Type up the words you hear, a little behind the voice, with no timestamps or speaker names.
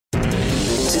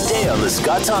Today on The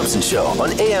Scott Thompson Show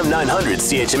on AM 900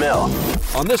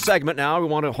 CHML. On this segment now, we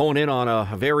want to hone in on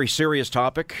a very serious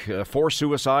topic. 4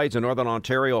 suicides in Northern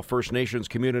Ontario First Nations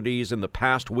communities in the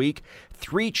past week.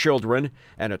 3 children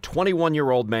and a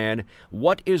 21-year-old man.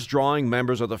 What is drawing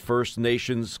members of the First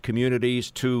Nations communities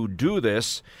to do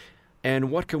this?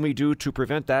 And what can we do to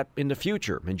prevent that in the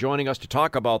future? And joining us to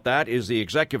talk about that is the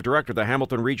Executive Director of the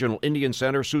Hamilton Regional Indian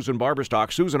Center, Susan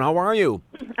Barberstock. Susan, how are you?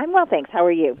 I'm well, thanks. How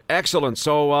are you? Excellent.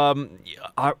 So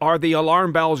are the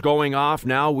alarm bells going off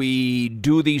now? We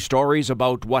do these stories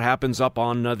about what happens up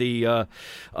on the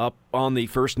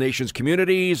First Nations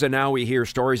communities, and now we hear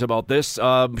stories about this.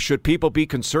 Should people be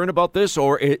concerned about this,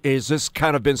 or is this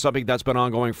kind of been something that's been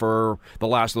ongoing for the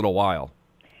last little while?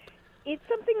 It's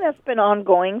something that's been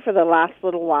ongoing for the last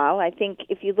little while. I think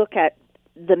if you look at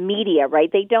the media,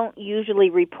 right, they don't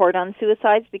usually report on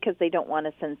suicides because they don't want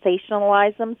to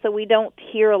sensationalize them, so we don't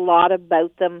hear a lot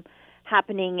about them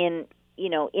happening in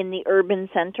the urban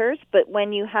centers. But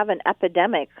when you have an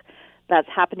epidemic that's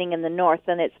happening in the north,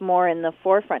 then it's more in the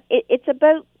forefront. It's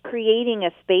about creating a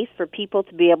space for people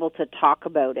to be able to talk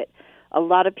about it. A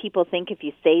lot of people think if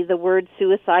you say the word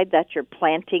suicide that you're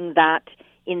planting that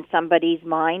in somebody's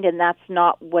mind, and that's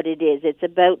not what it is. It's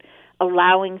about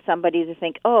allowing somebody to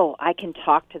think, oh, I can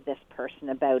talk to this person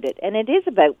about it. And it is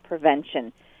about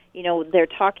prevention. You know, they're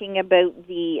talking about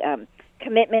the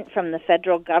commitment from the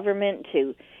federal government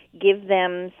to give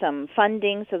them some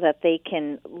funding so that they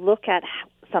can look at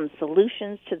some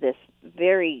solutions to this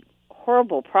very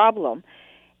horrible problem.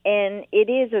 And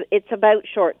it's about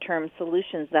short-term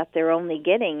solutions that they're only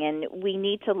getting, and we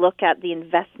need to look at the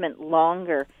investment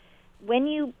longer. When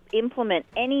you implement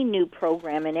any new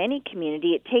program in any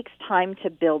community, it takes time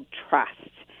to build trust.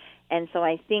 And so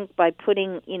I think by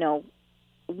putting,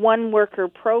 one-worker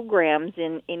programs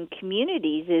in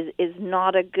communities is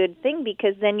not a good thing,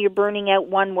 because then you're burning out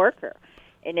one worker.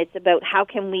 And it's about how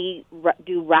can we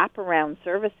do wraparound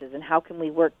services and how can we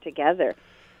work together.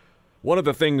 One of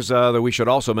the things that we should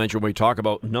also mention when we talk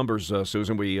about numbers,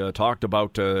 Susan, we talked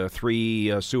about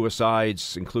 3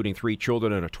 suicides, including 3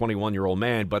 children and a 21-year-old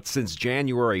man. But since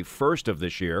January 1st of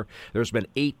this year, there's been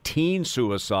 18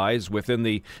 suicides within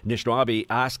the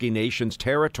Anishinaabe Nation's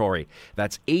territory.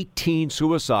 That's 18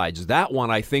 suicides. That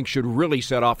one, I think, should really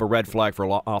set off a red flag for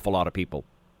an awful lot of people.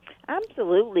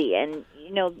 Absolutely. And,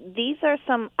 these are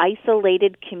some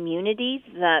isolated communities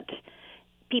that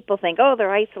people think, oh,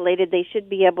 they're isolated, they should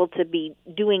be able to be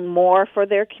doing more for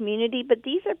their community, but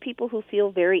these are people who feel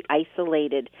very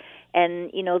isolated.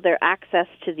 And, their access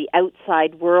to the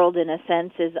outside world, in a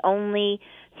sense, is only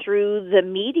through the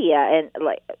media and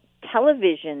like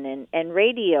television and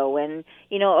radio and,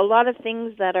 a lot of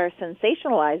things that are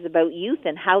sensationalized about youth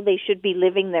and how they should be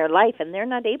living their life, and they're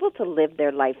not able to live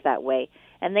their life that way.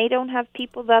 And they don't have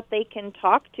people that they can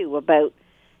talk to about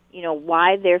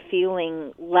why they're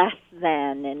feeling less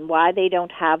than and why they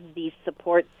don't have these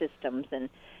support systems. And,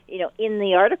 in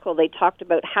the article, they talked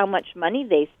about how much money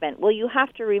they spent. Well, you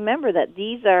have to remember that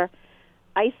these are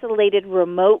isolated,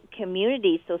 remote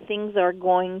communities, so things are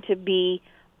going to be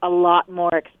a lot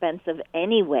more expensive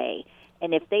anyway.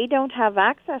 And if they don't have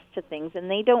access to things, and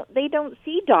they don't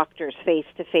see doctors face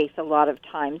to face a lot of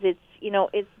times,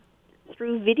 it's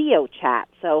through video chat.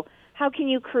 So how can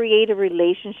you create a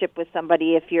relationship with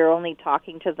somebody if you're only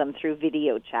talking to them through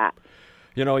video chat?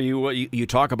 You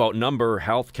talk about number.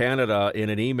 Health Canada in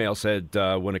an email said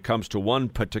when it comes to one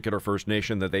particular First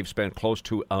Nation that they've spent close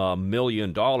to $1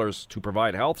 million to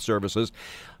provide health services.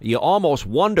 You almost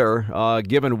wonder,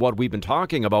 given what we've been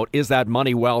talking about, is that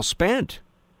money well spent?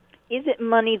 Is it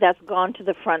money that's gone to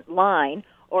the front line,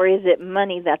 or is it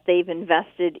money that they've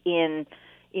invested in,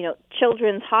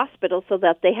 children's hospitals so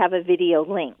that they have a video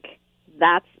link?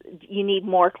 You need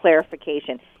more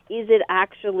clarification. Is it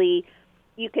actually,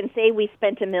 you can say we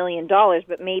spent $1 million,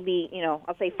 but maybe,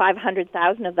 I'll say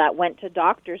 500,000 of that went to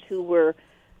doctors who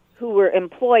were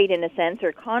employed in a sense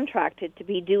or contracted to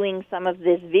be doing some of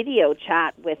this video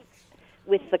chat with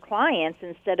the clients,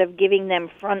 instead of giving them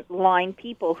frontline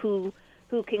people who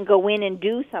can go in and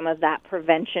do some of that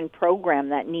prevention program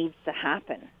that needs to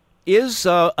happen. Is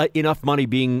enough money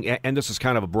being, and this is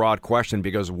kind of a broad question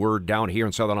because we're down here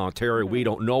in Southern Ontario, we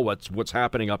don't know what's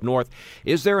happening up north.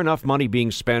 Is there enough money being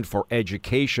spent for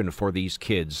education for these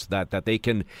kids that they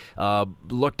can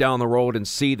look down the road and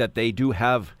see that they do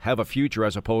have a future,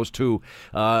 as opposed to,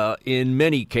 in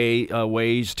many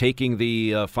ways, taking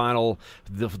the final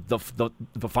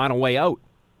way out?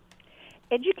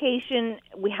 Education,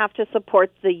 we have to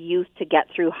support the youth to get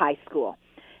through high school.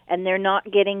 And they're not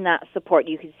getting that support.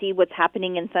 You can see what's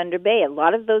happening in Thunder Bay. A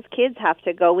lot of those kids have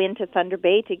to go into Thunder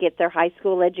Bay to get their high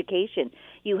school education.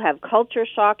 You have culture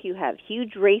shock. You have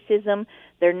huge racism.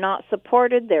 They're not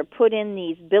supported. They're put in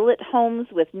these billet homes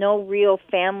with no real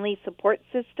family support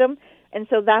system. And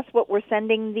so that's what we're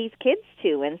sending these kids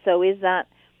to. And so is that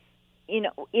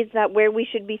where we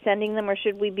should be sending them, or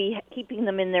should we be keeping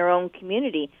them in their own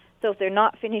community? So if they're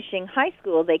not finishing high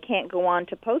school, they can't go on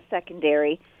to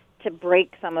post-secondary to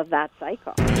break some of that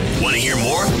cycle. Want to hear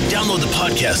more? Download the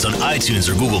podcast on iTunes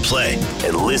or Google Play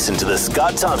and listen to The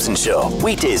Scott Thompson Show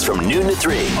weekdays from noon to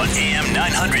 3 on AM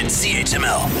 900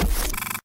 CHML.